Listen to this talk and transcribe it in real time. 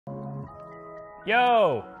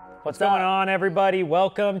Yo! What's going on, everybody?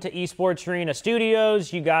 Welcome to Esports Arena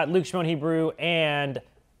Studios. You got Luke Shamonahe and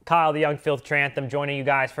Kyle the Young Filth Trantham joining you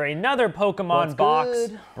guys for another Pokemon box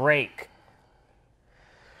break.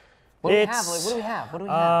 What do we have? What do we have? What do we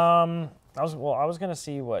have? I was gonna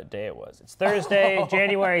see what day it was. It's Thursday,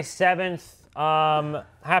 January 7th.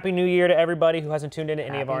 Happy New Year to everybody who hasn't tuned into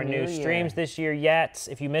any of our new streams this year yet.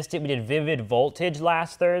 If you missed it, we did Vivid Voltage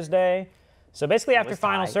last Thursday. So basically after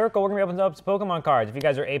Final Circle, we're gonna be opening up some Pokemon cards. If you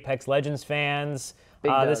guys are Apex Legends fans,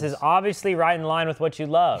 this is obviously right in line with what you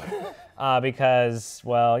love. Because,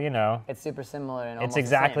 well, you know. It's super similar and it's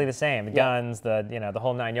exactly the same. The guns, the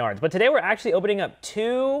whole 9 yards. But today we're actually opening up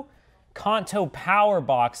 2 Kanto Power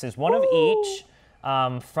boxes, one of each,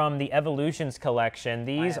 from the Evolutions collection.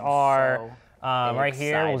 These are right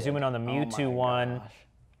here. We'll zoom in on the Mewtwo one.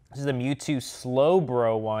 This is the Mewtwo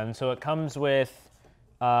Slowbro one. So it comes with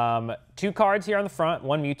 2 cards here on the front,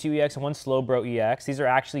 one Mewtwo EX and one Slowbro EX. These are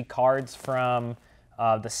actually cards from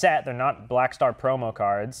the set. They're not Black Star promo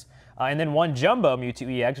cards. And then one Jumbo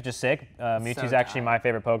Mewtwo EX, which is sick. Mewtwo's actually my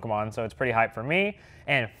favorite Pokemon, so it's pretty hype for me.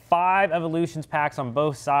 And 5 Evolutions packs on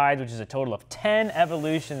both sides, which is a total of 10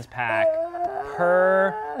 Evolutions pack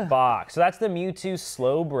per box. So that's the Mewtwo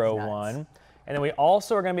Slowbro one. And then we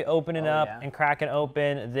also are going to be opening up and cracking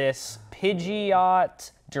open this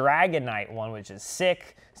Pidgeot Dragonite one, which is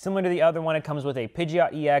sick. Similar to the other one, it comes with a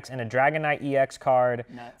Pidgeot EX and a Dragonite EX card,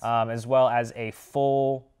 as well as a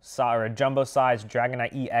a jumbo-sized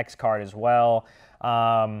Dragonite EX card as well.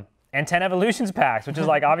 And 10 Evolutions packs, which is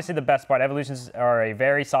like obviously the best part. Evolutions are a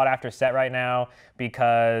very sought-after set right now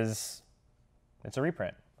because it's a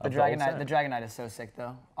reprint. The Dragonite is so sick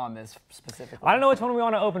though, on this specifically. I don't know which one we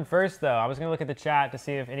want to open first though. I was gonna look at the chat to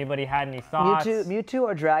see if anybody had any thoughts. Mewtwo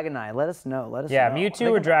or Dragonite? Let us know. Yeah, Mewtwo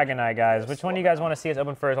or Dragonite, guys. Which one do you guys want to see us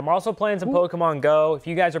open first? I'm also playing some Pokemon Go. If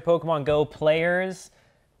you guys are Pokemon Go players,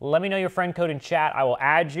 let me know your friend code in chat. I will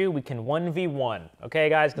add you. We can 1v1. Okay,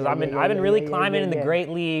 guys? Because I've been really climbing in the Great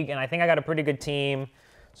League, and I think I got a pretty good team.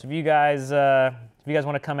 So if you guys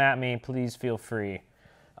want to come at me, please feel free.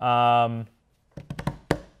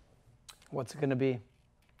 What's it gonna be?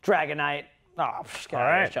 Dragonite. Oh, all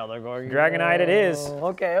right. Dragonite it is.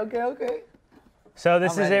 Okay. So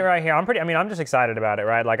this is it right here. I'm just excited about it,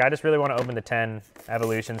 right? Like I just really want to open the 10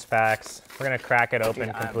 Evolutions packs. We're gonna crack it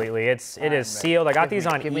open completely. It is sealed. I got these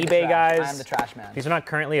on eBay, guys. I'm the trash man. These are not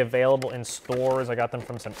currently available in stores. I got them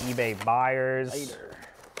from some eBay buyers.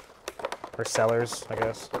 Or sellers, I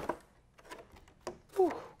guess.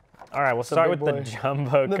 All right, we'll start with the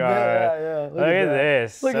Jumbo card. Look at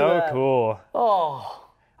this. So cool. Oh.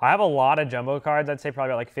 I have a lot of Jumbo cards. I'd say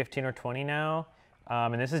probably about like 15 or 20 now.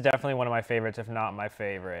 And this is definitely one of my favorites, if not my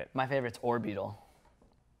favorite. My favorite's Orbeetle.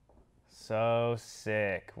 So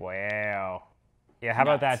sick. Wow. Yeah, how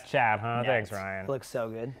about that chat, huh? Thanks, Ryan. Looks so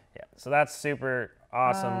good. Yeah, so that's super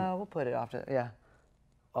awesome. We'll put it off to,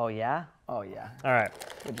 Oh, yeah? Oh, yeah. All right.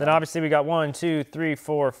 Then obviously we got 1, 2, 3,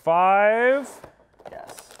 4, 5.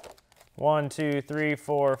 Yes. 1, 2, 3,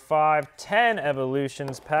 4, 5, 10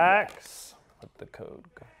 Evolutions packs. Let the code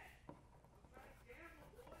go.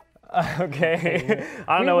 Okay.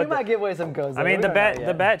 I don't know what. We might give away some codes. I mean, the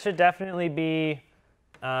bet should definitely be.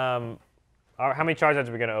 How many Charizards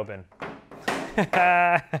are we gonna open?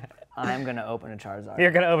 I'm gonna open a Charizard.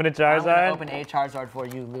 You're gonna open a Charizard? I'm gonna open a Charizard for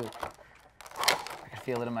you, Luke. I can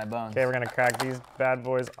feel it in my bones. Okay, we're gonna crack these bad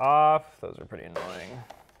boys off. Those are pretty annoying.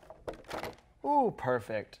 Ooh,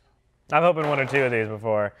 perfect. I've opened 1 or 2 of these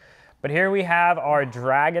before. But here we have our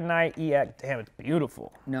Dragonite EX. Damn, it's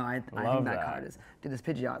beautiful. No, I think that card is. Dude, this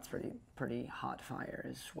Pidgeot's pretty hot fire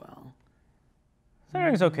as well.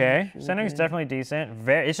 Centering's okay. Centering's definitely decent.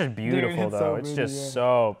 It's just beautiful though. It's just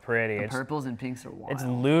so pretty. The purples and pinks are wild. It's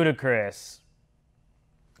ludicrous.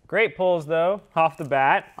 Great pulls though, off the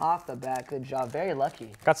bat. Off the bat, good job. Very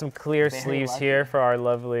lucky. Got some clear sleeves here for our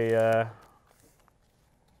lovely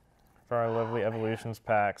Evolutions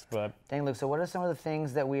packs, but. Dang, Luke, so what are some of the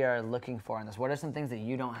things that we are looking for in this? What are some things that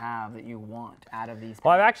you don't have that you want out of these packs?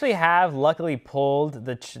 Well, I actually have luckily pulled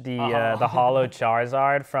the Holo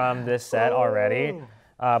Charizard from this set already.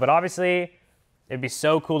 But obviously, it'd be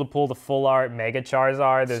so cool to pull the full art Mega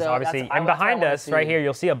Charizard. There's and behind us right here,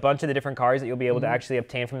 you'll see a bunch of the different cards that you'll be able to actually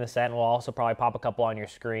obtain from the set, and we'll also probably pop a couple on your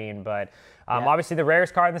screen. But obviously the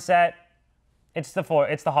rarest card in the set, it's the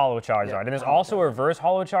Holo Charizard. And there's also a reverse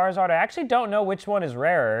Holo Charizard. I actually don't know which one is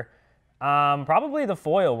rarer. Probably the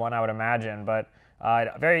foil one, I would imagine, but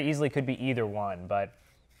it very easily could be either one. But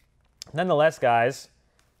nonetheless, guys,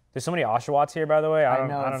 there's so many Oshawotts here, by the way. I don't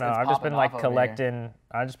know. I've just been like collecting.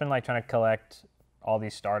 I've just been like trying to collect all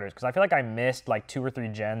these starters because I feel like I missed like 2 or 3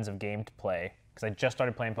 gens of game to play because I just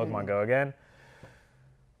started playing Pokemon Go again.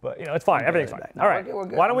 But you know, it's fine. Everything's fine. No, All right. we're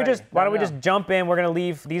good. Why don't we I'm just ready. jump in? We're gonna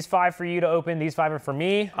leave these 5 for you to open. These 5 are for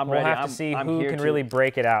me. I'm we'll ready. have to see I'm who here can to- really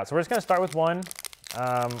break it out. So we're just gonna start with one.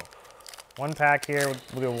 One pack here.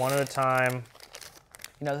 We'll do one at a time.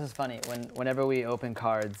 You know, this is funny. Whenever we open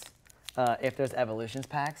cards, if there's evolutions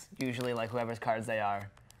packs, usually like whoever's cards they are,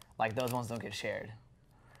 like those ones don't get shared.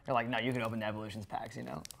 They're like, no, you can open the evolutions packs, you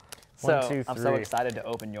know. One, So two, I'm so three. excited to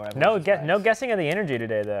open your evolutions No, packs. no guessing of the energy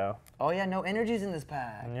today, though. Oh yeah, no energies in this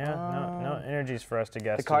pack. Yeah, no energies for us to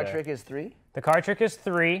guess. The card today. trick is 3. The card trick is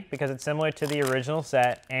 3 because it's similar to the original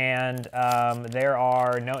set, and there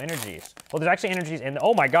are no energies. Well, there's actually energies in.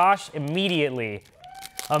 Oh my gosh! Immediately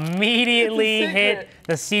hit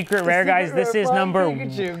the secret rare, guys. This is number.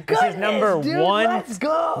 This is number dude, one. let's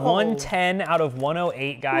go. 110 out of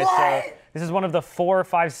 108, guys. So What? this is one of the 4 or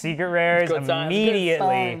 5 secret rares. Good sign, good Immediately,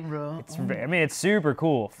 sign, bro. it's. I mean, it's super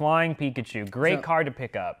cool. Flying Pikachu, great So- card to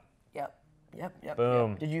pick up. Yep. Boom.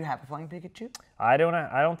 Yep. Did you have a flying Pikachu? I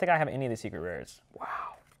don't think I have any of the secret rares. Wow.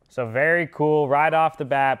 So very cool, right off the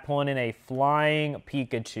bat, pulling in a flying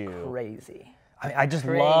Pikachu. Crazy. I just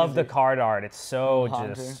love the Crazy. card art. It's so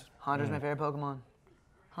Haunter. just Haunter's my favorite Pokemon.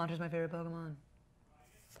 Haunter's my favorite Pokemon.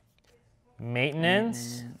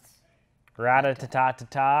 maintenance.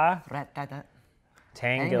 Rattata-ta-ta-ta. Rat-tat-tat.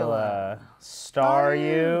 Tangela.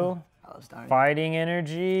 Staryu. I love Staryu. Fighting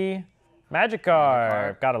Energy.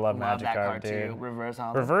 Magikarp. Gotta love that Magikarp, card dude. too. Reverse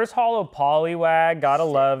Hollow. Reverse Hollow Poliwag. Gotta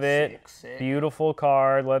love it. sick. Beautiful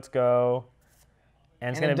card. Let's go.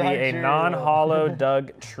 And it's And going a to be Doug a Trio. non-hollow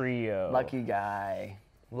Doug Trio. Lucky guy.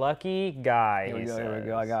 Lucky guy. Here we go. Here we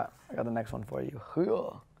go. I got the next one for you.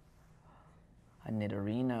 I need a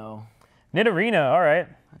Reno. Nidorino, all right.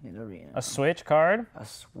 I need a Reno. A switch card. A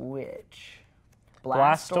Switch.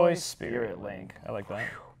 Blastoise Spirit Link. I like that.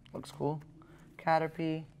 Looks cool.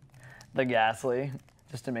 Caterpie. The Ghastly.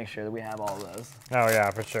 Just to make sure that we have all those. Oh, yeah,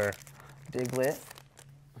 for sure. Diglett.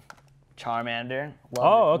 Charmander.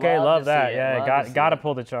 Oh, okay, love to that. see it, Yeah, love to see gotta it.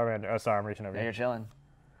 pull the Charmander. Oh, sorry, I'm reaching over Yeah, you're here. chilling.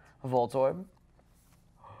 Voltorb.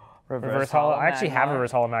 Reverse Hollow. I actually have a Magmar.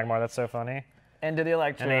 Reverse Hollow Magmar. That's so funny. Into the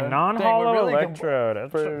Electrode. And a Dang, non-hollow we're really Electrode.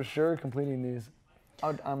 That's for sure completing these.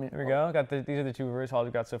 Oh, I mean, Here we go. These are the 2 Reverse Hollows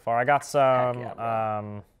we got so far. I got some Heck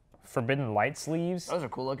yeah, Forbidden Light sleeves. those are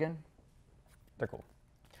cool looking. They're cool.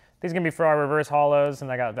 These are going to be for our Reverse Hollows,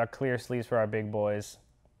 and I got the clear sleeves for our big boys.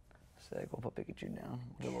 Sick. We'll put Pikachu down.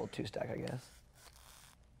 Do a little 2-stack, I guess.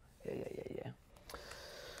 Yeah.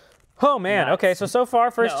 Oh man, Nice. okay, so far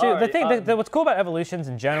first No, 2. The alright, thing, what's cool about evolutions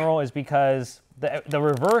in general is because the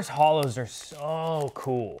reverse hollows are so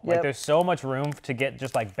cool. Like Yep. there's so much room to get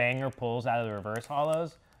just like banger pulls out of the reverse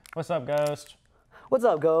hollows. What's up, Ghost? What's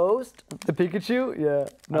up, Ghost? The Pikachu? Yeah.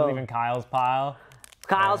 I'm leaving Kyle's pile.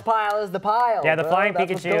 Kyle's pile is the pile. Yeah, the bro. flying That's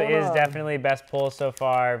what's Pikachu going is on. definitely best pull so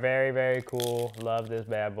far. Very, very cool. Love this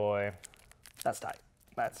bad boy. That's tight.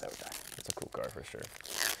 That's so tight. It's a cool card for sure.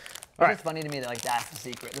 It's just funny to me that like that's the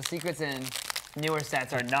secret. The secrets in newer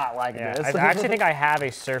sets are not like Yeah, this. I actually think I have a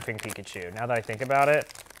surfing Pikachu. Now that I think about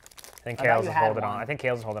it, I think I thought Kale's you is had holding on. one. I think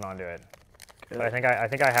Kale's is holding on to it. But I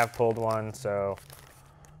think I have pulled one. So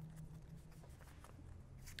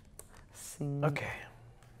okay.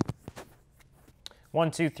 1,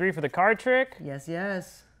 2, 3 for the card trick.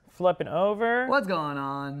 Yes. Flipping over. What's going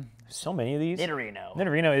on? So many of these. Nidorino.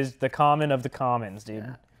 Nidorino is the common of the commons, dude.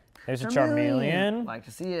 Yeah. There's a Charmeleon. Like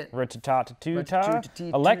to see it. Rattata-tuta.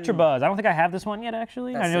 Rattata-tuta. Electabuzz. I don't think I have this one yet,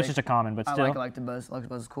 actually. That's I know it's sick. just a common, but I still. like Electabuzz.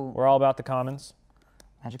 Electabuzz is cool. We're all about the commons.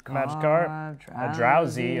 Magikarp. A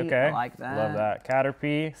Drowsy, okay. I like that. Love that.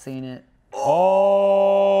 Caterpie. Seen it.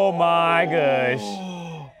 Oh my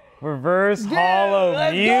gosh. Reverse Hollow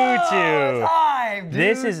Mewtwo.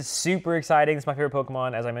 This is super exciting. It's my favorite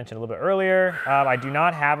Pokemon, as I mentioned a little bit earlier. I do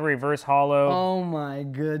not have a Reverse Hollow. Oh my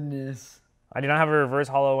goodness. I do not have a Reverse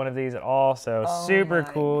Hollow one of these at all, so super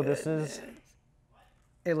my cool. goodness. This is...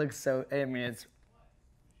 It looks so, I mean, it's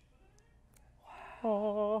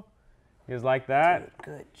Oh. You guys like that?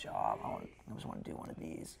 good job. I just want to do one of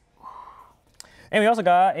these. And we also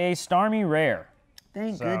got a Starmie Rare.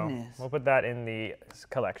 Thank So goodness. we'll put that in the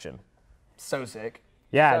collection. So sick.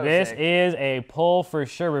 Yeah, So this sick. is a pull for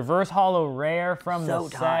sure. Reverse Hollow Rare from So the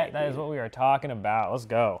set. tight, That is what we are talking about. Let's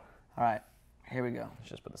go. All right, here we go. Let's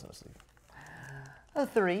just put this in a sleeve. A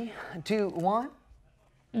 3, 2, 1.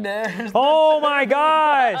 There's Oh my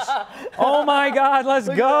gosh! Oh my God, let's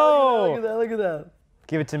go! Look at that, look at that.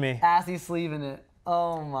 Give it to me. Assy sleeving it.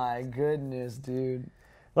 Oh my goodness, dude.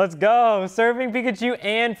 Let's go. Surfing Pikachu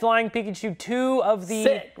and Flying Pikachu, 2 of the...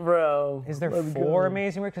 Sick, bro. Is there Let's 4 go.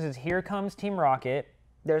 amazing rares? Because it's Here Comes Team Rocket.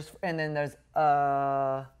 And then there's,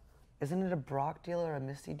 isn't it a Brock deal or a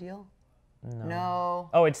Misty deal? No.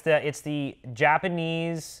 Oh, it's the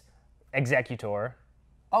Japanese Executor.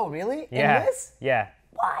 Oh, really? Yeah. In this? Yeah.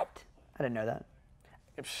 What? I didn't know that.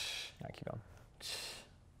 I keep going.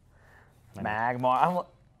 Magmar.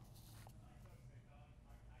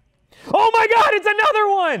 Oh my God! It's another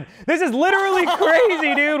one. This is literally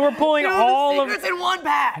crazy, dude. We're pulling all of. Secrets in one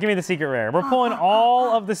pack. Give me the secret rare. We're pulling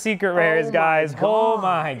all of the secret rares, my guys. Oh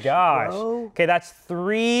my gosh, gosh. bro. Okay, that's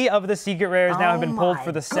 3 of the secret rares now have been pulled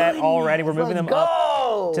for the set already. We're moving them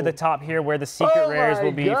up to the top here where the secret rares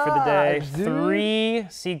will be for the day. gosh, dude. 3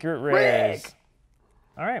 secret rares. Rick.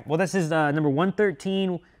 All right. Well, this is number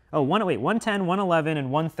 113. Oh, 110, 111, and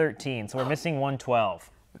 113. So we're missing 112.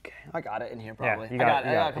 Okay, I got it in here probably. you I got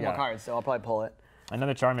got a couple it. more cards, so I'll probably pull it.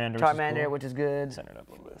 Another Charmander. Charmander, which is good. Center it up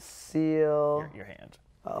a little bit. Seal. Your hand.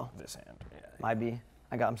 Oh, This hand. Yeah. might be.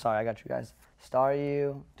 I'm sorry, I got you guys.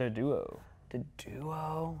 Staryu. The duo. The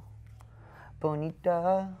duo.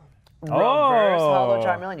 Bonita. Oh! Reverse Holo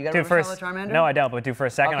Charmeleon. You got a Dude, reverse Holo Charmander? No, I don't. But dude, for a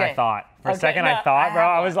second I Okay. thought. For a Okay, second no, I thought, bro. I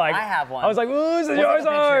have I was one. like, I have one. I was like, ooh, this is We'll yours take a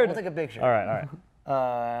picture. hard. We'll take a picture. All right, all right.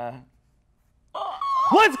 Uh,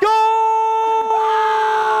 Let's go!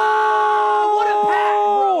 what a pack,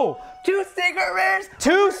 bro! 2 secret rares. 2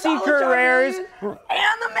 reverse Holo secret rares. Charmeleon,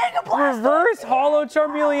 and the Mega Blast. Reverse Holo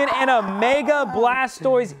Charmeleon and a Mega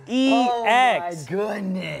Blastoise EX. Oh my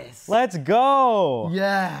goodness. Let's go.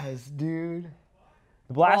 Yes, dude.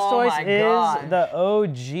 Blastoise my is gosh. the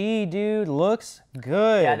OG, dude. Looks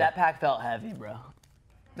good. Yeah, that pack felt heavy, bro.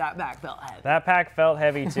 That pack felt heavy. That pack felt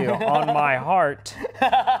heavy too, on my heart.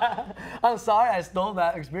 I'm sorry I stole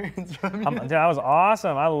that experience from you. Dude, that was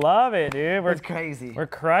awesome. I love it, dude. It's crazy. We're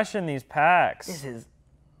crushing these packs.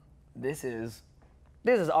 This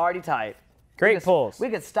is already tight. Great pulls. We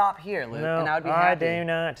could stop here, Luke, No, and I would be I happy. do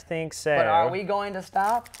not think so. But are we going to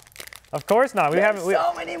stop? Of course not. We There's haven't.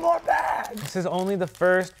 so many more packs. This is only the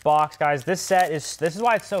first box, guys. This is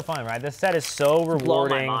why it's so fun, right? This set is so rewarding. Blown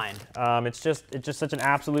my mind. It's just such an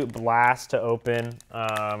absolute blast to open.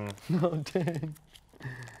 Oh, dang.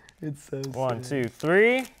 It's so 1, 2,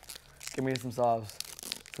 3. Give me some Zos.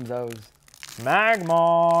 Some Zos.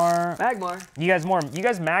 Magmar. Magmar. You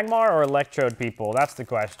guys Magmar or Electrode people? That's the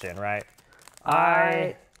question, right?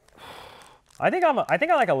 I think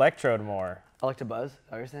I like Electrode more. Electabuzz, is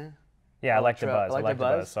that what you're saying? Yeah,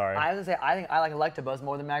 Electabuzz. Sorry. I was gonna say I think I like Electabuzz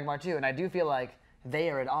more than Magmar too, and I do feel like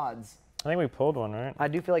they are at odds. I think we pulled one, right? I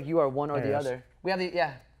do feel like you are one or There the it is. other. We have the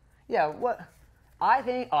yeah. What? I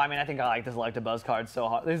think. Oh, I mean, I think I like this Electabuzz card so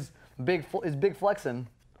hard. This is big flexing.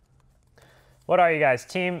 What are you guys?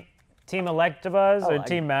 Team Electabuzz or like-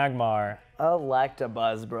 Team Magmar?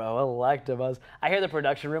 Electabuzz, bro. Electabuzz. I hear the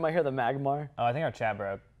production room. I hear the Magmar. Oh, I think our chat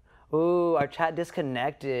broke. Ooh, our chat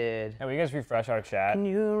disconnected. Hey, will you guys refresh our chat? Can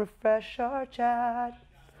you refresh our chat?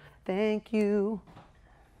 Thank you.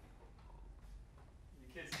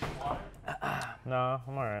 You kids need water? No,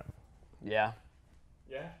 I'm all right. Yeah.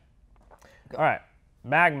 Yeah? All right,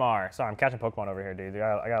 Magmar. Sorry, I'm catching Pokemon over here, dude.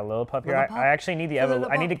 I got a little pup here. Little I actually need the Little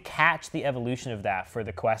I need to catch the evolution of that for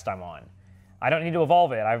the quest I'm on. I don't need to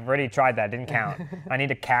evolve it. I've already tried that. Didn't count. I need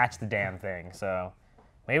to catch the damn thing. So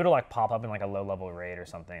maybe it'll like pop up in like a low-level raid or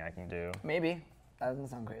something I can do. Maybe. That doesn't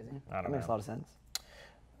sound crazy. I don't That makes a know. lot of sense.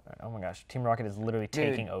 Oh my gosh, Team Rocket is literally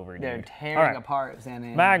taking over, dude. They're tearing All right. apart San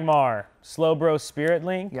Diego. Magmar, Slowbro Spirit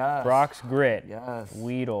Link, Yes. Brock's Grit, Yes.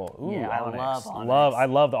 Weedle. Ooh, Yeah, I Onyx. love Onyx. I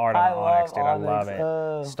love the art on I Onyx, love dude. I love Onyx. it.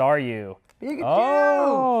 Oh. Staryu. Pikachu!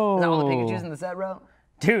 Oh. Is that all the Pikachus in the set, bro?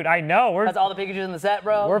 Dude, I know. That's all the Pikachus in the set,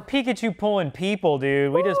 bro? We're Pikachu pulling people,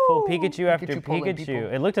 dude. We just pulled Woo! Pikachu after Pikachu pulling Pikachu. people.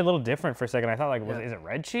 It looked a little different for a second. I thought like, is it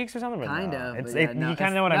red cheeks or something? But Kind no. of, It's, but yeah, it, no, you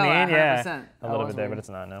kind of it's- know what no, I mean? Yeah. 100%. A That little was bit there, weird. but it's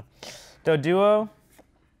not, no. Doduo.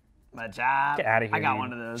 My job. Get out of here. I got dude.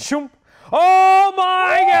 one of those. Shoom. Oh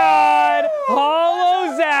my god!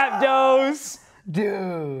 Holo Zapdos!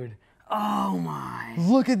 Dude. Oh my.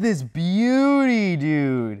 Look at this beauty,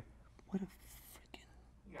 dude. What a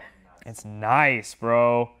freaking. It's nice,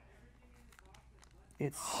 bro.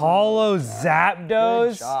 It's Holo Zapdos?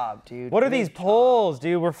 Good job, dude. What are Good these job. pulls,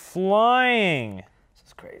 dude? We're flying. This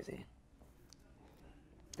is crazy.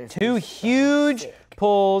 This Two is huge sick.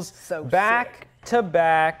 pulls So back sick. to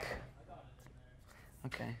back.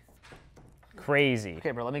 Okay. Crazy. Okay,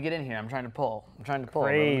 bro, let me get in here. I'm trying to pull. Bro. Let me get-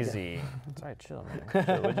 Crazy. It's all right, chill, man.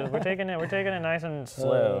 Chill. We're taking it nice and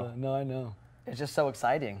slow. No, I know. It's just so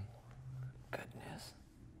exciting. Goodness.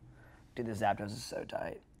 Dude, this Zapdos is so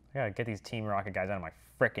tight. I gotta get these Team Rocket guys out of my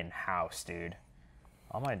frickin' house, dude.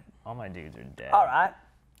 All my dudes are dead. All right.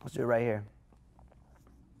 Let's do it right here.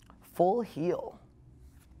 Full heal.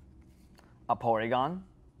 A Porygon.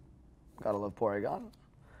 Gotta love Porygon.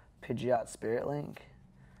 Pidgeot Spirit Link.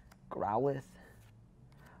 Growlithe.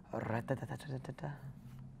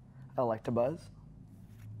 Electabuzz.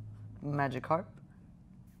 Magikarp.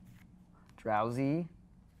 Drowsy.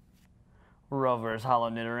 Reverse Hollow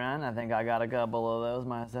Nidoran. I think I got a couple of those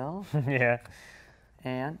myself. Yeah.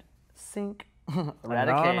 And Sink.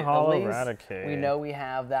 non-hollow At least Raticate. we know we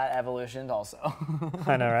have that evolution also.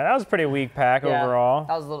 I know, right? That was a pretty weak pack overall.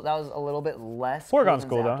 That was a little bit less. Porygon's than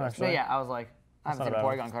cool, though, Zapdos. actually. But yeah, I was like, I haven't not seen a a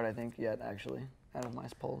bad Porygon card, I think, yet, actually, out of my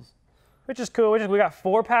polls. Which is cool. We got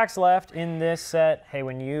 4 packs left in this set. Hey,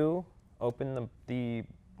 when you open the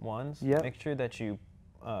ones, make sure that you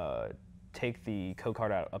take the code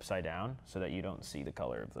card out upside down so that you don't see the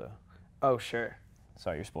color of the... Oh, sure.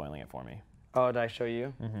 Sorry, you're spoiling it for me. Oh, did I show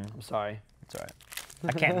you? I'm sorry. It's all right.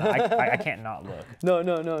 I can't. I can't not look. No.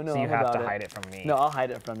 So you have to hide it from me. No, I'll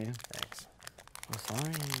hide it from you. Thanks. I'm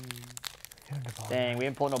sorry. Dang, we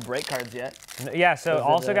haven't pulled no break cards yet. Yeah. So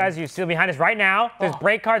also, guys, you see behind us right now. There's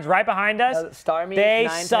break cards right behind us. Starmie, they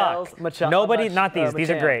Ninetales, suck. Nobody. Not these. These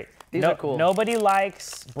are Machamp. great. These are cool. Nobody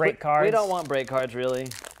likes break cards. We don't want break cards, really.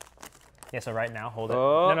 Yeah. So right now, hold it.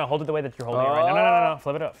 Oh. No. Hold it the way that you're holding it right. No.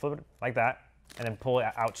 Flip it up. Flip it like that, and then pull it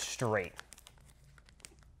out straight.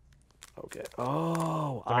 Okay.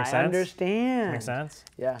 Oh, That make I sense? understand. Make sense?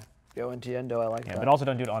 Yeah. Go Nintendo, I like Yeah, that. but also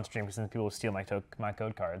don't do it on stream because then people will steal my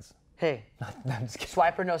code cards. Hey, I'm just kidding.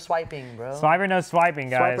 swiper no swiping, bro. Swiper no swiping,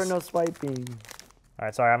 guys. Swiper no swiping. All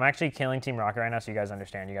right, sorry. I'm actually killing Team Rocket right now, so you guys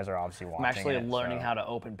understand. You guys are obviously watching. I'm actually it, learning so. how to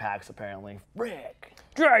open packs, apparently. Frick.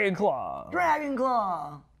 Dragon Claw. Dragon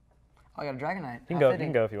Claw. Oh, I got a Dragonite. You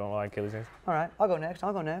can go if you want while I kill these things. All right, I'll go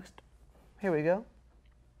next. Here we go.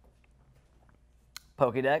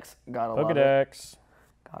 Pokédex. Gotta love it. Pokedex.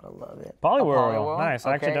 Gotta love it. Poliwhirl. Poliwhirl, Nice.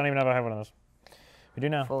 I actually okay. don't even know if I have one of those. We do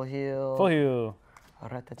now. Full heal. Full heal.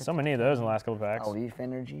 So many of those in the last couple of packs. A Leaf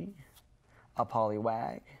Energy. A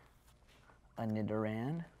Poliwag. A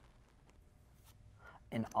Nidoran.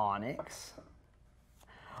 An Onix.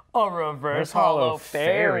 A Reverse Hollow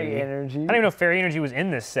Fairy Energy. I didn't even know Fairy Energy was in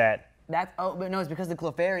this set. But no, it's because the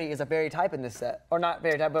Clefairy is a fairy type in this set. Or not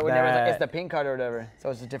fairy type, but it's the pink card or whatever. So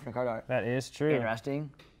it's a different card art. That is true.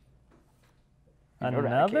 Interesting.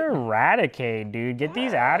 Another Raticate, dude. Get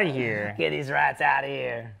these out of here. Get these rats out of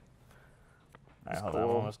here. All right, hold on. I'm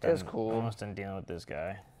almost done dealing with this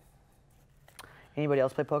guy. Anybody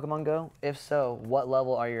else play Pokemon Go? If so, what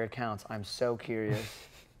level are your accounts? I'm so curious.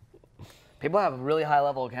 People have really high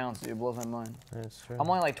level accounts, dude. It blows my mind. That's true. I'm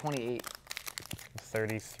only like 28.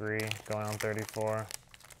 33, going on 34.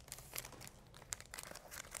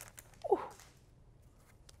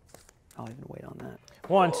 I'll even wait on that.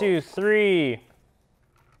 1, 2, 3.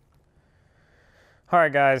 All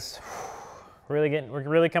right, guys. We're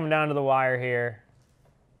really coming down to the wire here.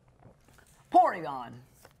 Porygon.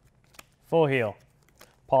 Full heal.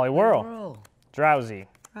 Poliwhirl. Drowsy.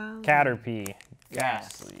 Caterpie.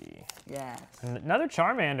 Ghastly. Yes. Another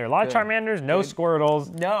Charmander. A lot of Charmanders, no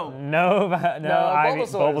Squirtles. No. No Ivy,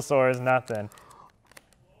 Bulbasaurs. Bulbasaurs, nothing.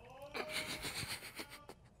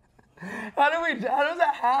 How does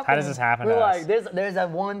that happen? How does this happen We're to like, us? there's that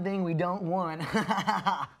one thing we don't want.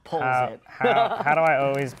 Pulls it. How do I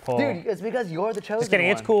always pull? Dude, it's because you're the chosen Just kidding,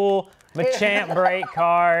 one. it's cool. Machamp break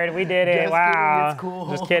card. We did it. Just wow. kidding, it's cool.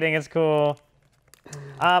 Just kidding, it's cool.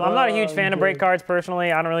 I'm not a huge fan of break cards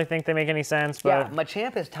personally. I don't really think they make any sense. But Yeah,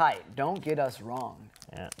 Machamp is tight. Don't get us wrong.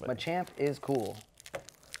 yeah, but Machamp is cool. I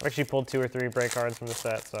actually pulled 2 or 3 break cards from the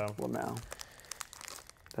set, so. Well, now.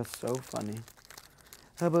 That's so funny.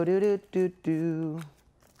 All All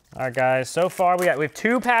right, guys. So far, we have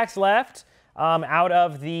 2 packs left out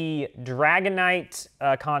of the Dragonite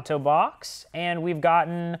Kanto box, and we've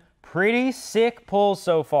gotten pretty sick pulls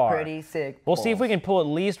so far. Pretty sick. We'll see if we can pull at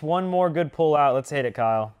least one more good pull out. Let's hit it,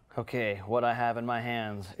 Kyle. Okay, what I have in my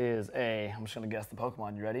hands is I'm just gonna guess the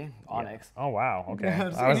Pokemon. You ready? Onix. Oh wow. Okay. Yeah,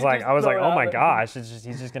 so I was you like, just throw it oh my out. gosh.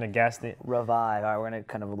 He's just gonna guess the. Revive. All right, we're gonna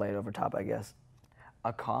kind of lay it over top, I guess.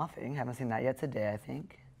 A Coughing. Haven't seen that yet today, I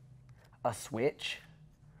think. A Switch.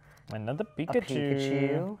 Another A Pikachu.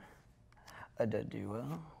 Pikachu. A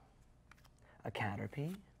Doduo. A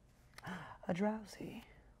Caterpie. A Drowsy.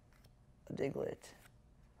 A Diglett.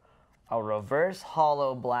 A Reverse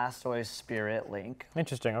Hollow Blastoise Spirit Link.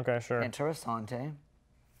 Interesting. Okay, sure. Interessante.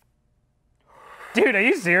 Dude, are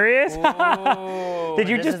you serious? Did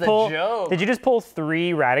you this just is a pull? joke. Did you just pull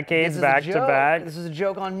 3 Raticates back to back? This is a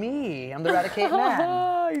joke on me. I'm the Raticate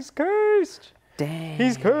man. He's cursed. Dang.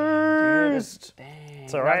 He's cursed. Dang.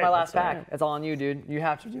 It's all right. That's my last that's all pack. right. That's all on you, dude. You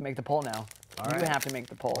have to make the poll now. All You right. have to make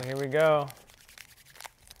the poll. Well, here we go.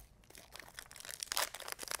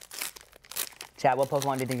 Chat, what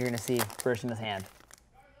Pokemon do you think you're going to see first in this hand?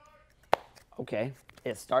 Okay.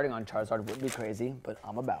 It's starting on Charizard would be crazy, but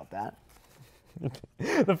I'm about that.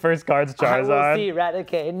 The first card's I will Charizard. see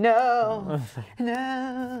Eradicate. No.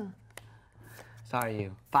 No. Sorry,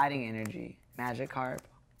 you. Fighting Energy. Magikarp.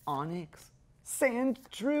 Onyx.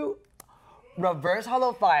 Sandshrew. Reverse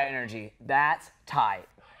Hollow Fire Energy. That's tight.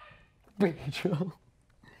 Beedrill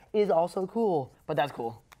is also cool, but that's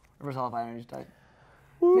cool. Reverse Hollow Fire Energy tight.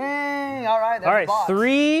 Dang, all right, there's All a right, box.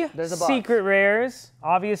 3 There's a box. secret rares.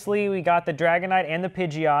 Obviously, we got the Dragonite and the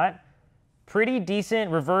Pidgeot. Pretty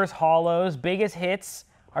decent reverse hollows. Biggest hits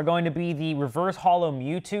are going to be the reverse hollow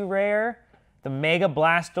Mewtwo rare, the Mega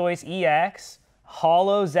Blastoise EX,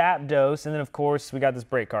 Hollow Zapdos, and then of course we got this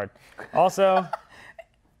break card. Also,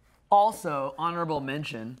 Also, honorable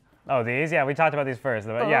mention. oh these, yeah, we talked about these first.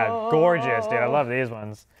 But yeah, gorgeous, dude. I love these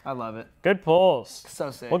ones. I love it. Good pulls.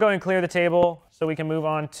 So sick. We'll go and clear the table so we can move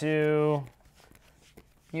on to.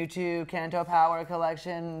 Mewtwo Kanto Power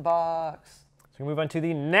Collection box. So we move on to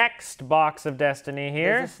the next box of destiny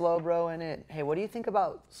here. There's a Slowbro in it. Hey, what do you think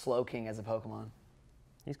about Slowking as a Pokemon?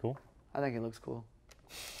 He's cool. I think he looks cool.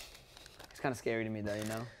 He's kind of scary to me, though, you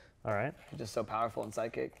know? All right. He's just so powerful and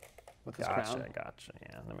psychic with his Gotcha, crown. gotcha.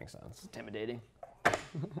 Yeah, that makes sense. Intimidating.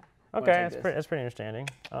 Okay, take that's pretty understanding.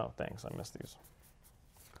 Oh, thanks. I missed these.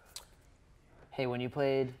 Hey, when you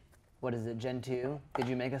played, what is it, Gen 2, did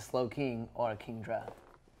you make a Slowking or a Kingdra?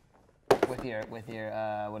 With your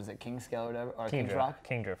what is it, King Scale or whatever? Or King's Rock?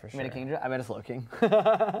 Kingdra for You sure. made a Kingdra? I made a Slowking.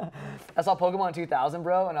 I saw Pokemon 2000,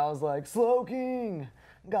 bro, and I was like, Slowking,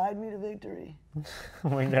 guide me to victory. Oh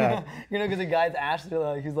my god. You know, because he guides Ash to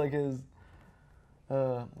like, he's like his,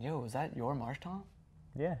 yo, is that your Marshtomp?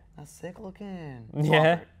 Yeah. That's sick looking.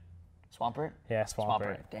 Yeah. Swampert? Yeah,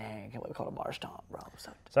 Swampert. Dang, I can't believe we called him Marshtomp, bro.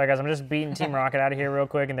 So Sorry guys, I'm just beating Team Rocket out of here real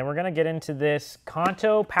quick, and then we're gonna get into this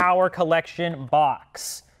Kanto Power Collection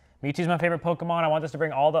box. Mewtwo's my favorite Pokemon. I want this to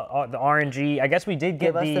bring all the RNG. I guess we did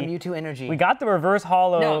get give us the Mewtwo energy. We got the reverse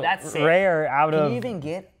hollow No, that's sick. rare out Can of. you even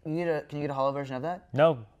get? Can you get a hollow version of that?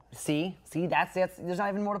 No, See, that's there's not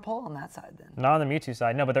even more to pull on that side then. not on the Mewtwo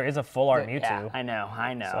side. No, but there is a full art Mewtwo. Yeah, I know,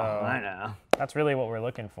 I know. That's really what we're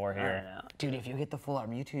looking for I here. know. Dude, if you get the full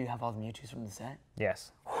art Mewtwo, you have all the Mewtwo's from the set.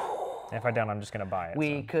 Yes. And if I don't, I'm just gonna buy it.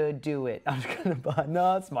 We could do it. I'm just gonna buy.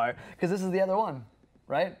 No, it's smart, because this is the other one,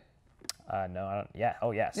 right? No, I don't. Yeah.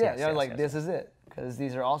 Oh yes. Yeah, yes, you're yes, like yes. this is it, because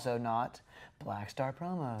these are also not Black Star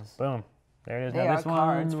promos. Boom. There it is. They Now are this one,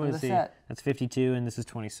 cards let from me the see. set. That's 52, and this is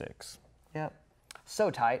 26. Yep. So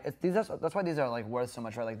tight. That's why these are like worth so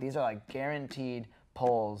much, right? Like these are like guaranteed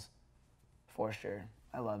pulls, for sure.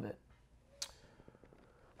 I love it.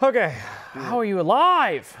 Okay. How are you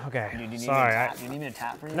alive? Okay. Dude, do you need Sorry. Me to tap? Do you need me to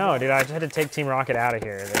tap for you? No, dude, I just had to take Team Rocket out of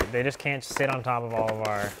here. They just can't sit on top of all of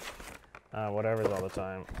our whatever's all the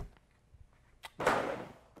time.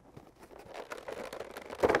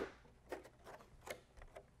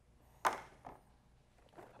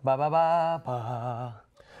 Ba ba ba ba.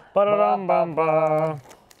 Ba-da-dum-bum-ba.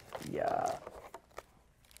 Yeah.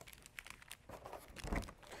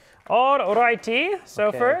 Alrighty. So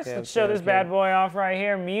Okay, first, okay, let's show okay, this okay. bad boy off right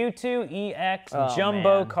here. Mewtwo EX Oh,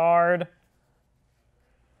 Jumbo man. card.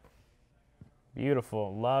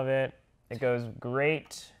 Beautiful. Love it. It goes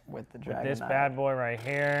great With the with dragon. this bad boy right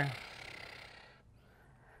here.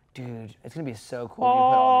 Dude, it's gonna be so cool when you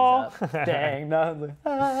put all these up. Dang, no.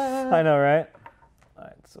 I know, right?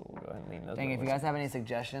 Alright, so we'll go ahead and lean those. Dang, if you ones. guys have any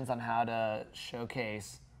suggestions on how to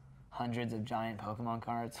showcase hundreds of giant Pokemon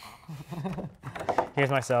cards, Here's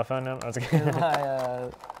my cell phone number. here's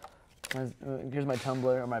my Tumblr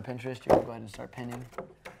or my Pinterest. You can go ahead and start pinning.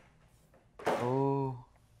 Oh,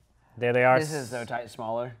 There they are. this is so tight,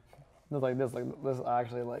 smaller. It's like this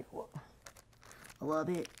actually like. I love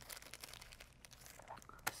it.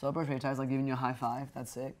 Slowbro Trade Tie's like giving you a high five.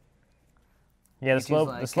 That's sick. Yeah, the Mewtwo's slow.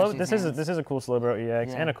 like, The slow. catch This these is hands. a cool Slowbro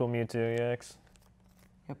EX Yeah. and a cool Mewtwo EX.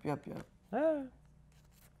 Yep. Ah.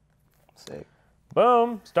 Sick.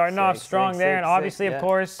 Boom! Starting off Sick, strong sick, there, sick, and sick, obviously, yeah. of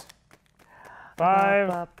course, 5.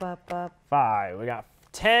 We got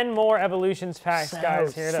 10 more evolutions packs,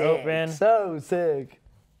 guys, here to open. So sick.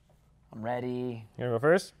 I'm ready. You wanna go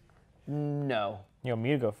first? No, You want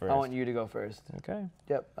me to go first? I want you to go first. Okay.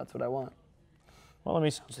 Yep, that's what I want. Well, let me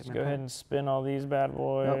just go ahead and spin all these bad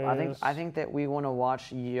boys. Nope, I think that we want to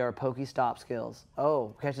watch your Pokestop skills.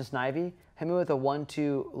 Oh, catch a Snivy. Hit me with a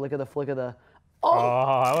 1-2 lick of the flick of the.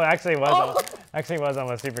 Oh, it actually was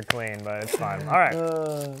almost super clean, but it's fine. All right.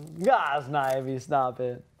 God, Snivy, stop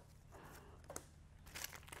it.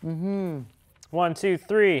 1, 2,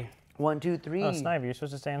 3. 1, 2, 3. Oh, Snivy, you're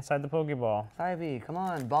supposed to stay inside the Pokeball. Snivy, come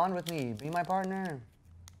on, bond with me. Be my partner.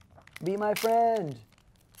 Be my friend.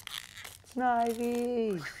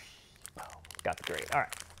 Snivy. Got the grade. All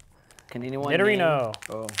right. Can anyone Nidorino. name-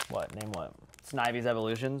 Oh, What? Name what? Snivy's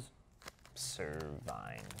evolutions.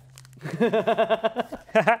 Servine.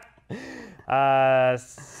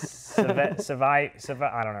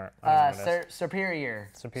 I don't know. Superior.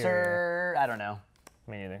 Superior. I don't know.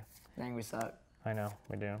 Me neither. Dang, we suck. I know,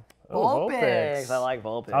 we do. Vulpix. I like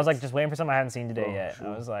Vulpix. I was like just waiting for something I hadn't seen today yet. I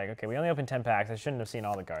was like, okay, we only opened 10 packs. I shouldn't have seen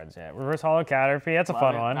all the cards yet. Reverse Holo Caterpie, that's a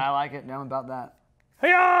fun one. I like it. Down about that.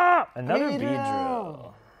 Hiya! Another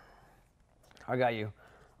Beedrill. I got you.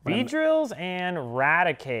 Beedrills and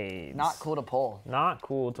Raticades. Not cool to pull. Not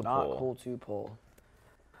cool to Not pull. cool to pull.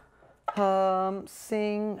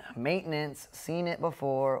 Sing, maintenance, seen it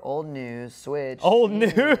before, old news, switch. Old seen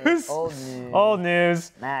news. it, old news. Old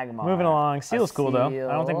news. Magmar. Moving along. Seal's cool though. I Seal.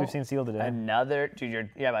 don't think we've seen Seal today. Another, dude,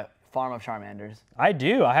 you have a farm of Charmanders. I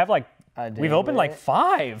do. I have like, we've opened like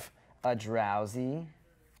 5. A Drowsy.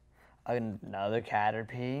 Another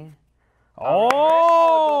Caterpie.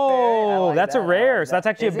 Oh, like that's that. a rare. So that's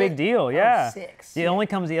actually a Is big it? deal. Yeah. 6. It only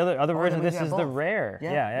comes the other version of then we this got is the both. rare.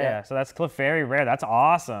 Yeah, Yeah. yeah. So that's Clefairy rare. That's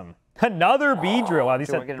awesome. Another Beedrill. Wow, these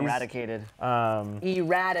Dude, we're getting eradicated.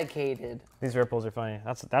 Eradicated. These rare pulls are funny.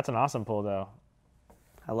 That's an awesome pull though.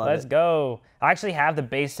 I love Let's it. go. I actually have the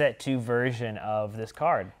base set 2 version of this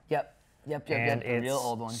card. Yep. And The it's real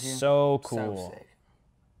old one too. so cool. So sick.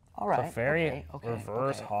 All right. Clefairy okay,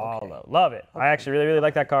 Reverse okay, Holo. okay. Love it. I actually really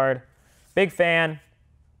like that card. Big fan.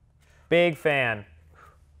 Big fan.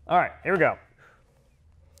 All right, here we go.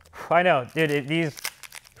 I know, dude, these,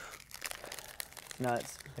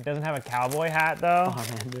 Nuts. it doesn't have a cowboy hat though.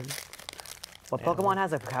 What Pokemon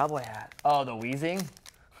has a cowboy hat? Oh, the Weezing?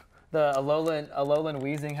 The Alolan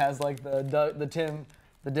Weezing has like the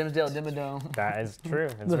Dimsdale Dimmadome. That is true.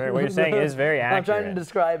 It's very, what you're saying is very accurate. I'm trying to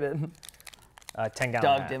describe it. 10 gallon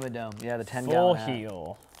Doug hat. Dimmadome. Yeah, the 10 Full gallon hat.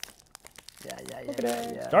 heal.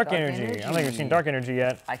 Yeah. Dark energy. I don't think we've seen Dark Energy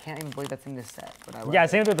yet. I can't even believe that's in this set, but I love Yeah, it.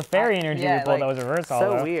 same with the Fairy Energy yeah, we pulled like, that was reverse so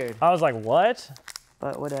holo. weird. I was like, what?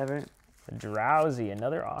 But whatever. Drowsy,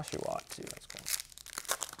 another Oshawott too. That's cool.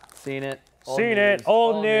 Seen it. Seen it.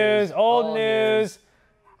 Old news. Old news.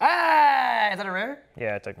 Ah, is that a rare?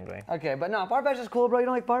 Yeah, technically. Okay, but no, Farfetch is cool, bro. You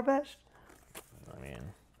don't like Farfetch? I mean,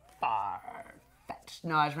 Farfetch.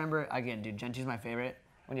 No, I just remember, again, dude, Gen 2's my favorite.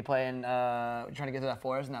 When you play in, trying to get through that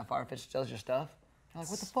forest and that Farfetch steals your stuff. You're like,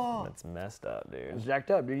 what the fuck? that's messed up, dude. It's jacked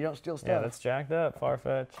up, dude. You don't steal stuff. Yeah, that's jacked up.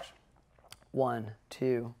 Farfetch. 1,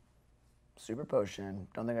 2. Super Potion.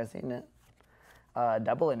 Don't think I've seen it.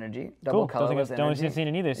 Double Energy. Double Cool. colorless Don't energy. think I've seen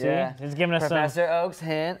it either. See, Yeah. it's giving us Professor Oak's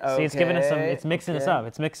hint. some. See, it's giving us some. Okay, It's mixing us okay. up.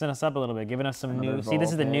 It's mixing us up a little bit, giving us some Another new. See,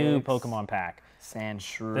 this is the new Vulpix. Pokemon pack.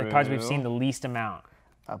 Sandshrew. The cards we've seen the least amount.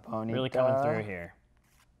 A Ponyta. Really coming through here.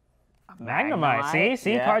 Magnemite.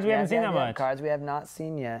 See, Yeah, cards we yeah, haven't seen yeah, that yeah. much. Cards we have not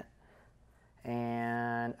seen yet.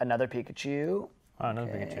 And another Pikachu. Oh,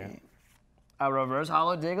 another Pikachu. A reverse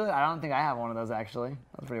holo Diglett? I don't think I have one of those actually.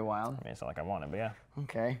 That's pretty wild. I mean, it's not like I want it, but yeah.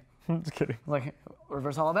 Okay. I'm just kidding. Like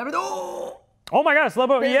reverse holo Baby. Oh! Oh my God,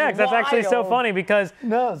 Slowpoke It's EX. That's actually so wild. funny because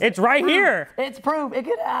No, it's right here. It's proof. It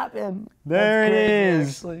could happen. There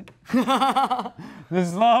That's it crazy, is. actually. The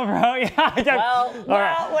Slowbro. Yeah. All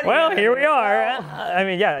right. what are you Well, gonna here do? we are. I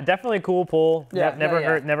mean, yeah, definitely a cool pull. Yeah, Never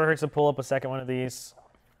yeah. never hurts to pull up a second one of these.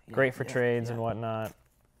 Great for trades and whatnot.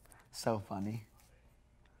 So funny.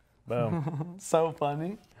 Boom. So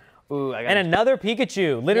funny. Ooh, I got And another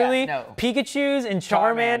Pikachu. Literally, no. Pikachus and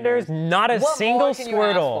Charmanders. Not a What single more can you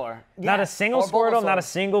ask Squirtle. for? Not Yeah, a single or Squirtle. Not Bulbasaur. a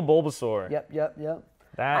single Bulbasaur. Yep.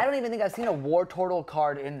 That, I don't even think I've seen a War Turtle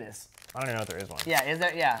card in this. I don't even know if there is one. Yeah, is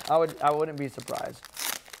there? Yeah, I wouldn't be surprised.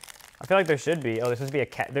 I feel like there should be. Oh, there's supposed to be a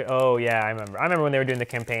cat. Oh yeah, I remember. I remember when they were doing the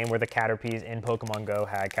campaign where the Caterpies in Pokemon Go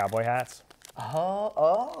had cowboy hats.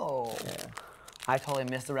 Oh. Yeah. I totally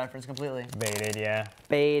missed the reference completely. Baited, yeah.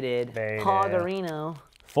 Baited. Baited. Pogarino.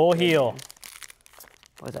 Full heal.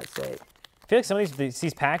 What does that say? I feel like some of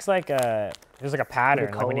these packs, like, there's like a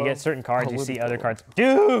pattern. Like when you Ludicolo. get certain cards, you see other Ludicolo. cards.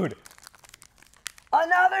 Dude!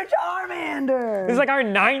 Another Charmander. This is like our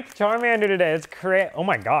 9th Charmander today. It's crazy. Oh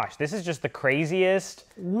my gosh, this is just the craziest.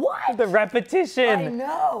 What? The repetition. I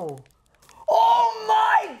know. Oh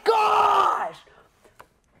my gosh!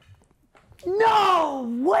 No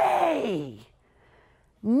way!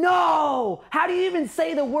 No! How do you even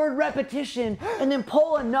say the word repetition and then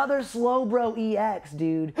pull another Slowbro EX,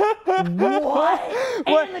 dude? What?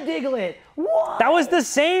 What? And the Diglett. What? That was the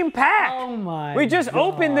same pack. Oh my We just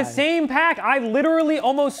opened the God. same pack. I literally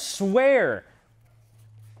almost swear.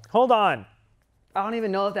 Hold on. I don't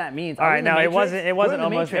even know what that means. All right, no, it wasn't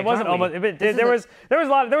almost. It wasn't almost. There was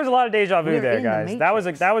a lot of deja vu We're there, in the guys.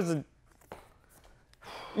 That was a.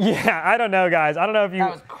 Yeah, I don't know, guys. I don't know if you.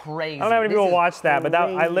 That was crazy. I don't know how many This people is watched that, but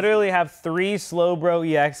I crazy. literally have 3 Slowbro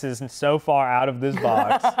EXs so far out of this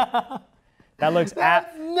box. That looks Look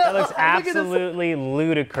at absolutely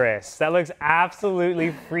ludicrous. That looks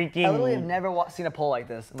absolutely freaking. I literally have never seen a pull like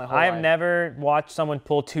this in my whole I life. have never watched someone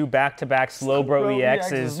pull 2 back-to-back Slowbro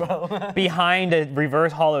EXs behind a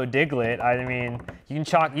reverse hollow Diglett. I mean, you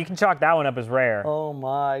can chalk that one up as rare. Oh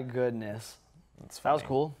my goodness. That was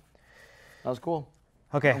cool. That was cool.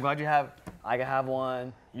 Okay. I'm glad you have. I can have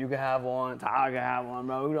one. You can have one. Tyler can have one,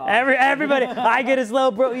 bro. Everybody, I get a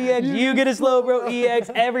Slowbro EX. You get a Slowbro EX.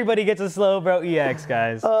 Everybody gets a Slowbro EX,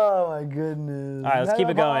 guys. Oh my goodness. All right, let's keep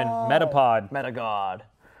it going. Metapod. Metagod.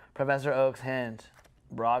 Professor Oak's hint.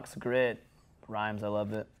 Brock's grit. Rhymes, I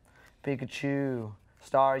loved it. Pikachu.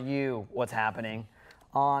 Star U. What's happening?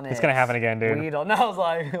 Onyx. It's gonna happen again, dude. Weedle. No, I was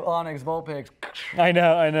like Onyx, Vulpix. I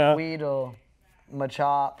know. Weedle.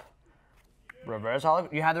 Machop. Reverse hollow.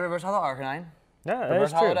 You had the reverse hollow Arcanine. Yeah, that Reverse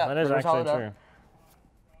is true. hollowed up. That is Reverse actually hollowed true.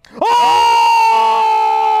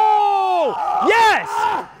 Oh!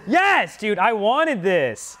 Yes! Yes, dude, I wanted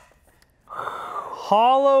this.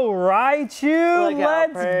 Hollow Raichu, Look how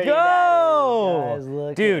let's pretty go! that is, guys.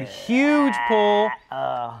 Look Dude, at it. huge pull.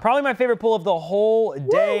 Probably my favorite pull of the whole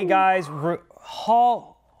day, guys.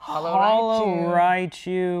 Hollow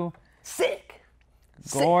Raichu. Sick.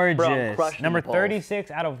 Gorgeous. Bro, I'm crushing Number the polls. 36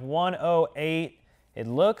 out of 108. It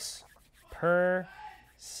looks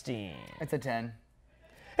pristine. It's a 10.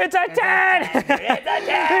 It's a 10!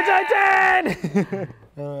 It's a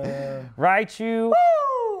 10! Raichu,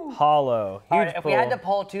 hollow. All Huge right, if pull. we had to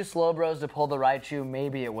pull 2 Slowbros to pull the Raichu,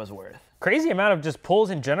 maybe it was worth. Crazy amount of just pulls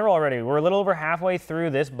in general already. We're a little over halfway through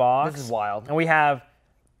this box. This is wild. And we've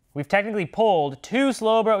technically pulled 2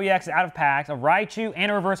 Slowbro EX out of packs, a Raichu,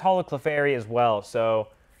 and a reverse hollow Clefairy as well. So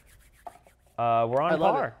we're on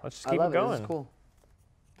par. Let's just keep it going. This is cool.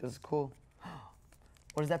 This is cool.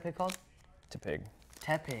 What is that pig called? Tepig.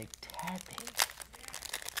 Tepig.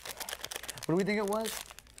 What do we think it was?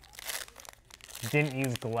 Didn't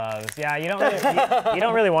use gloves. Yeah, you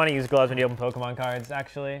don't really want to use gloves when you open Pokemon cards.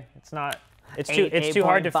 Actually, it's not. It's too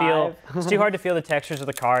hard to feel. It's too hard to feel the textures of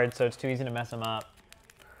the cards, so it's too easy to mess them up.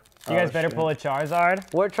 You guys better pull a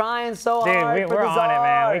Charizard. We're trying so Dude, hard for we're the on Zard. it,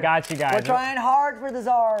 man. We got you guys. We're trying hard for the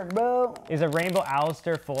Zard, bro. Is a Rainbow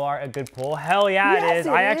Alistair full art a good pull? Hell yeah, Yes, it is.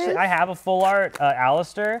 it I is. have a full art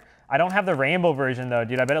Alistair. I don't have the rainbow version though,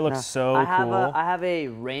 dude. I bet it looks so cool. I have a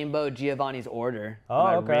Rainbow Giovanni's Order.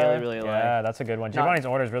 Oh, that okay. I really like. Yeah, that's a good one. Giovanni's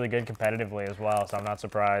Order is really good competitively as well, so I'm not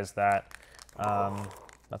surprised that.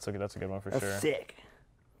 That's a good one for That's sure. sick.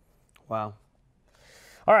 Wow.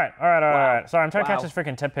 All right. Sorry, I'm trying to catch Wow. this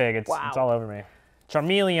freaking Tepig. It's Wow. all over me.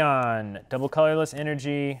 Charmeleon, double colorless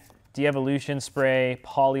energy, de-evolution spray,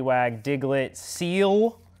 Poliwag, Diglett,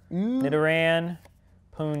 Seal, Nidoran,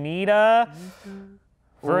 Ponyta,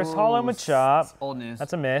 Verse Hollow Machop. Old news.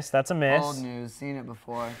 That's a miss. That's a miss. Old news. Seen it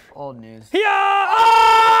before. Old news. Yeah!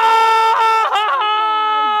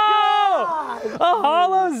 Oh! A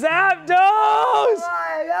hollow Zapdos! Oh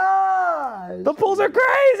my gosh! The pulls are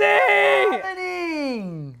crazy!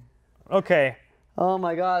 Happening! Okay. Oh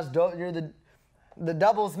my gosh! You're the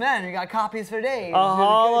doubles man. You got copies for days. A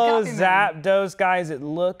hollow You're the copy man. Zapdos, guys. It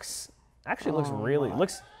looks really. It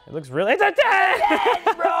looks really. It's a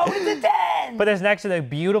 10! Bro, it's a 10! But there's next to the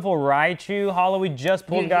beautiful Raichu hollow we just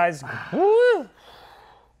pulled, guys. Woo!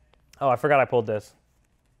 Oh, I forgot I pulled this.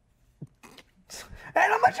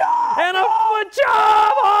 And a Machop! And a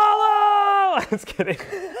Machop hollow! Just kidding.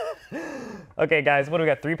 Okay, guys, what do we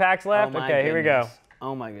got? 3 packs left? Oh my Okay, here we go. goodness.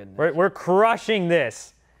 Oh my goodness. We're crushing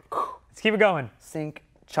this. Let's keep it going. Sync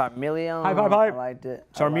Charmeleon. Hype. I liked it.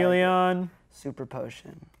 Charmeleon. Super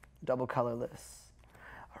Potion. Double colorless.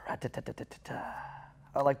 Ra-ta-ta-ta-ta-ta.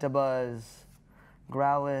 Electabuzz.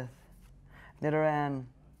 Growlithe. Nidoran.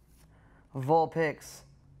 Vulpix.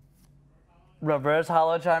 Reverse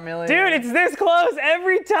Hollow Charmeleon. Dude, it's this close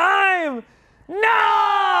every time.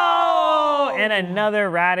 No! And another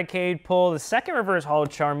Raticate pull. The second reverse hollow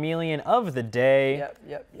Charmeleon of the day.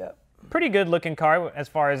 Yep. Pretty good looking card as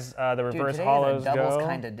far as the Dude, reverse today hollows is a doubles go.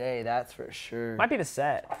 kind of day, that's for sure. Might be the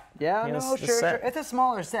set. Yeah, You know, no, the sure. set. It's a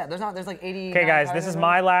smaller set. There's like 80. Okay, guys, this is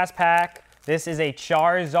my last pack. This is a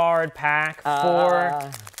Charizard pack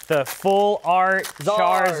for the full art Zard.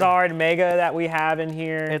 Charizard Mega that we have in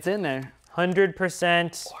here. It's in there.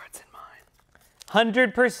 100%. Or it's in mine.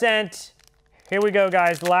 100%. Here we go,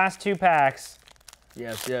 guys. The last 2 packs.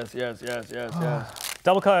 Yes.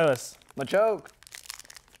 Double colorless. Machoke.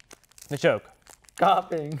 Machoke.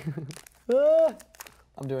 Coughing.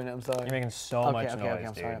 I'm doing it, I'm sorry. You're making so much noise,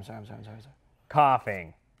 I'm dude. sorry.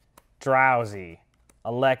 Coughing. Drowsy.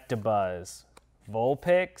 Electabuzz.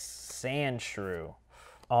 Vulpix. Sandshrew.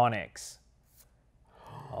 Onyx.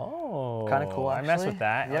 Oh, Kinda cool, I mess actually. with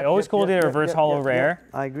that. Yep, Always yep, cool to yep, get a yep, reverse yep, holo yep, rare.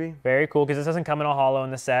 yep. I agree. Very cool, because this doesn't come in a holo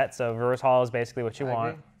in the set, so reverse holo is basically what you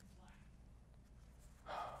want.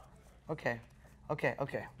 Okay. Okay.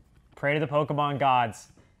 Okay. Pray to the Pokemon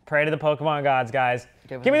gods. Pray to the Pokemon gods, guys.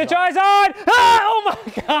 Give Give me us the a Charizard! Ah, oh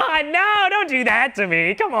my god, no, don't do that to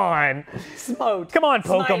me. Come on. Smoked. Come on,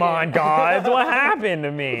 Smite Pokemon it. gods. What happened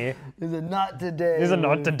to me? Is it not today? Is it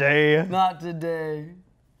not today? Not today.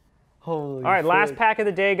 Holy. All right, last pack of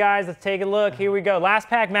the day, guys. Let's take a look. Here we go. Last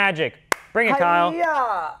pack magic. Bring it, Kyle.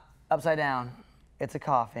 Yeah. Upside down. It's a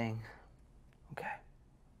coughing. Okay.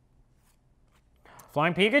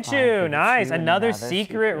 Flying Pikachu. Pikachu, Nice. Another another secret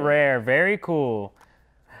secret. rare. Very cool.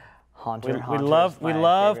 Haunter. We Haunter love is my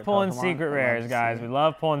favorite pulling Pokemon. secret I love rares, to guys. see We it.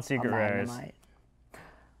 love pulling A secret rares. Magnemite.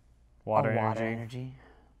 Water A water energy. energy.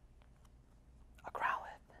 A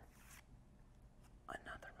Growlithe.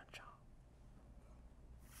 Another Machop.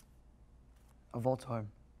 A Voltorb.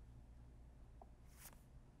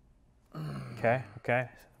 Okay, okay.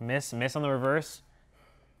 Miss on the reverse.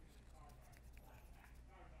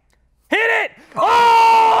 Hit it!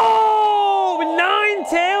 Oh!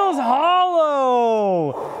 Ninetales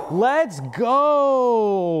Hollow! Let's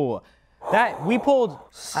go! That we pulled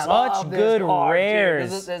I love such this good card, dude.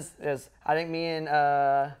 rares. This, I think me and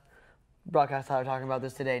Broadcast were talking about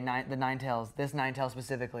this today. The Ninetales. This Ninetale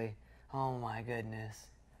specifically. Oh my goodness.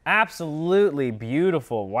 Absolutely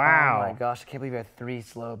beautiful. Wow. Oh my gosh, I can't believe we had 3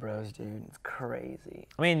 slow bros, dude. It's crazy.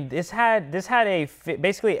 I mean, this had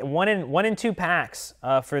basically one in 2 packs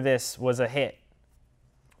for this was a hit.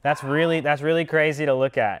 That's really crazy to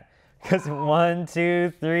look at. Because 1,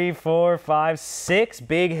 2, 3, 4, 5, 6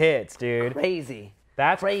 big hits, dude. Crazy.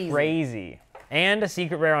 That's crazy. And a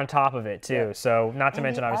secret rare on top of it too. Yeah. So not to And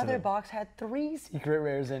mention the obviously other box had 3 secret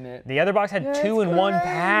rares in it. the other box had 2 in one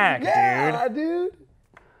pack, yeah, dude. dude.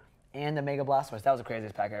 And a Mega Blastoise. That was the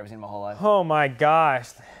craziest pack I've ever seen in my whole life. Oh my gosh.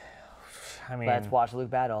 I mean, Let's watch Luke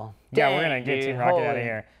battle. yeah, we're gonna Dang, get dude, Team Rocket out of holy-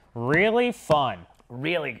 here. Really fun.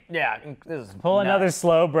 Really, yeah. This is Pull another nuts.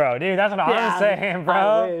 slow bro, dude. That's what I'm saying, bro.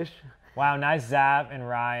 I wish. Wow, nice Zap and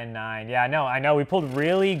Ryan 9. Yeah, I know. We pulled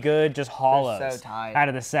really good just holos so tight. out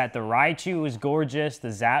of the set. The Raichu is gorgeous. The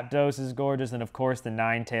Zapdos is gorgeous. And, of course, the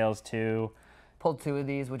Ninetales, too. Pulled 2 of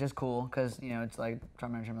these, which is cool because, you know, it's like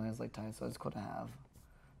Charmander is like tight, so it's cool to have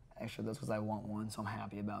extra of those because I want one, so I'm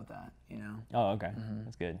happy about that, you know? Oh, okay.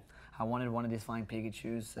 That's good. I wanted one of these flying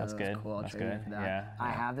Pikachus, so That's good. cool. I'll That's trade you good. for that. Yeah, I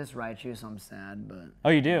yeah. have this Raichu, so I'm sad, but... Oh,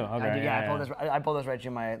 you do? Okay. I do, yeah, I pulled this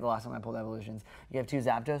Raichu the last time I pulled Evolutions. You have 2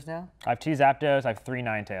 Zapdos now? I have 2 Zapdos. I have 3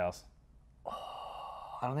 Ninetales.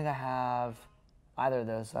 I don't think I have either of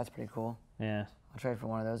those, so that's pretty cool. Yeah. I'll trade for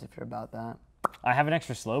one of those if you're about that. I have an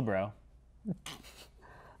extra slow bro.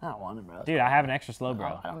 I don't want it, bro. Dude, I have an extra slow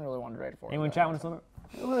bro. I don't really want to trade for it. Anyone chat want a slow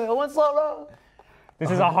bro? I want slow, bro. This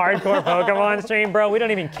is a hardcore Pokemon stream, bro. We don't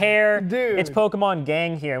even care. Dude. It's Pokemon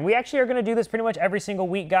Gang here. And we actually are going to do this pretty much every single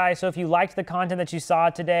week, guys. So if you liked the content that you saw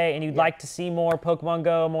today and you'd like to see more Pokemon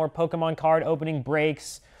Go, more Pokemon card opening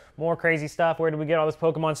breaks, more crazy stuff. Where did we get all this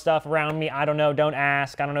Pokemon stuff around me? I don't know. Don't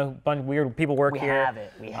ask. I don't know. A bunch of weird people work We here. have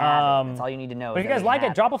it. We have it. That's all you need to know. But is if you that guys we like it,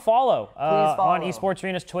 have drop a follow, on follow. Esports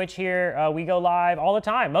Arena's Twitch here. We go live all the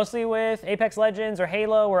time, mostly with Apex Legends or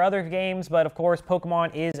Halo or other games. But of course,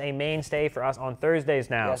 Pokemon is a mainstay for us on Thursdays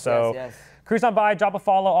now. Yes, so yes. cruise on by, drop a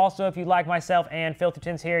follow. Also, if you like myself and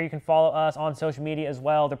Filthertons here, you can follow us on social media as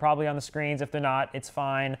well. They're probably on the screens. If they're not, it's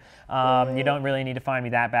fine. You don't really need to find me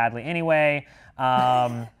that badly anyway.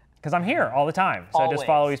 Because I'm here all the time. So just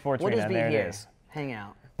follow Esports We'll Arena, just and be there here. it is. Hang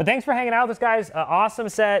out. But thanks for hanging out with us, guys. Awesome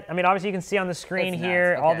set. I mean, obviously you can see on the screen It's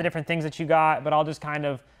here nuts. all Okay. the different things that you got, but I'll just kind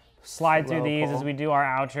of slide through Slow these pull. as we do our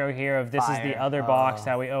outro here of this is the Fire. other box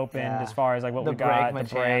that we opened Yeah. as far as like what The we got, the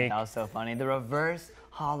Machamp, break. that was so funny. The reverse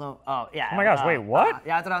hollow. Oh yeah. Oh my gosh, wait, what?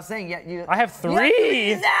 Yeah, that's what I was saying. Yeah, you. I have You have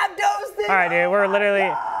 3. Zapdos things. All right, dude, we're Oh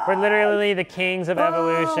my literally the kings of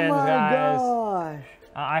evolutions, oh my guys. gosh.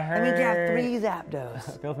 I heard. I mean, you have 3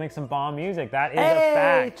 Zapdos. Filth makes some bomb music. That is a Hey,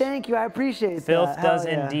 fact. thank you. I appreciate that. Filth does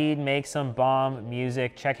Hell yeah. indeed make some bomb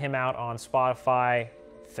music. Check him out on Spotify.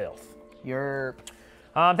 Filth. You're.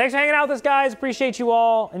 Thanks for hanging out with us, guys. Appreciate you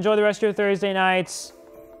all. Enjoy the rest of your Thursday nights.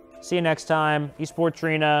 See you next time. Esports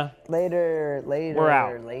Arena. Later. We're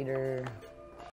out. Later.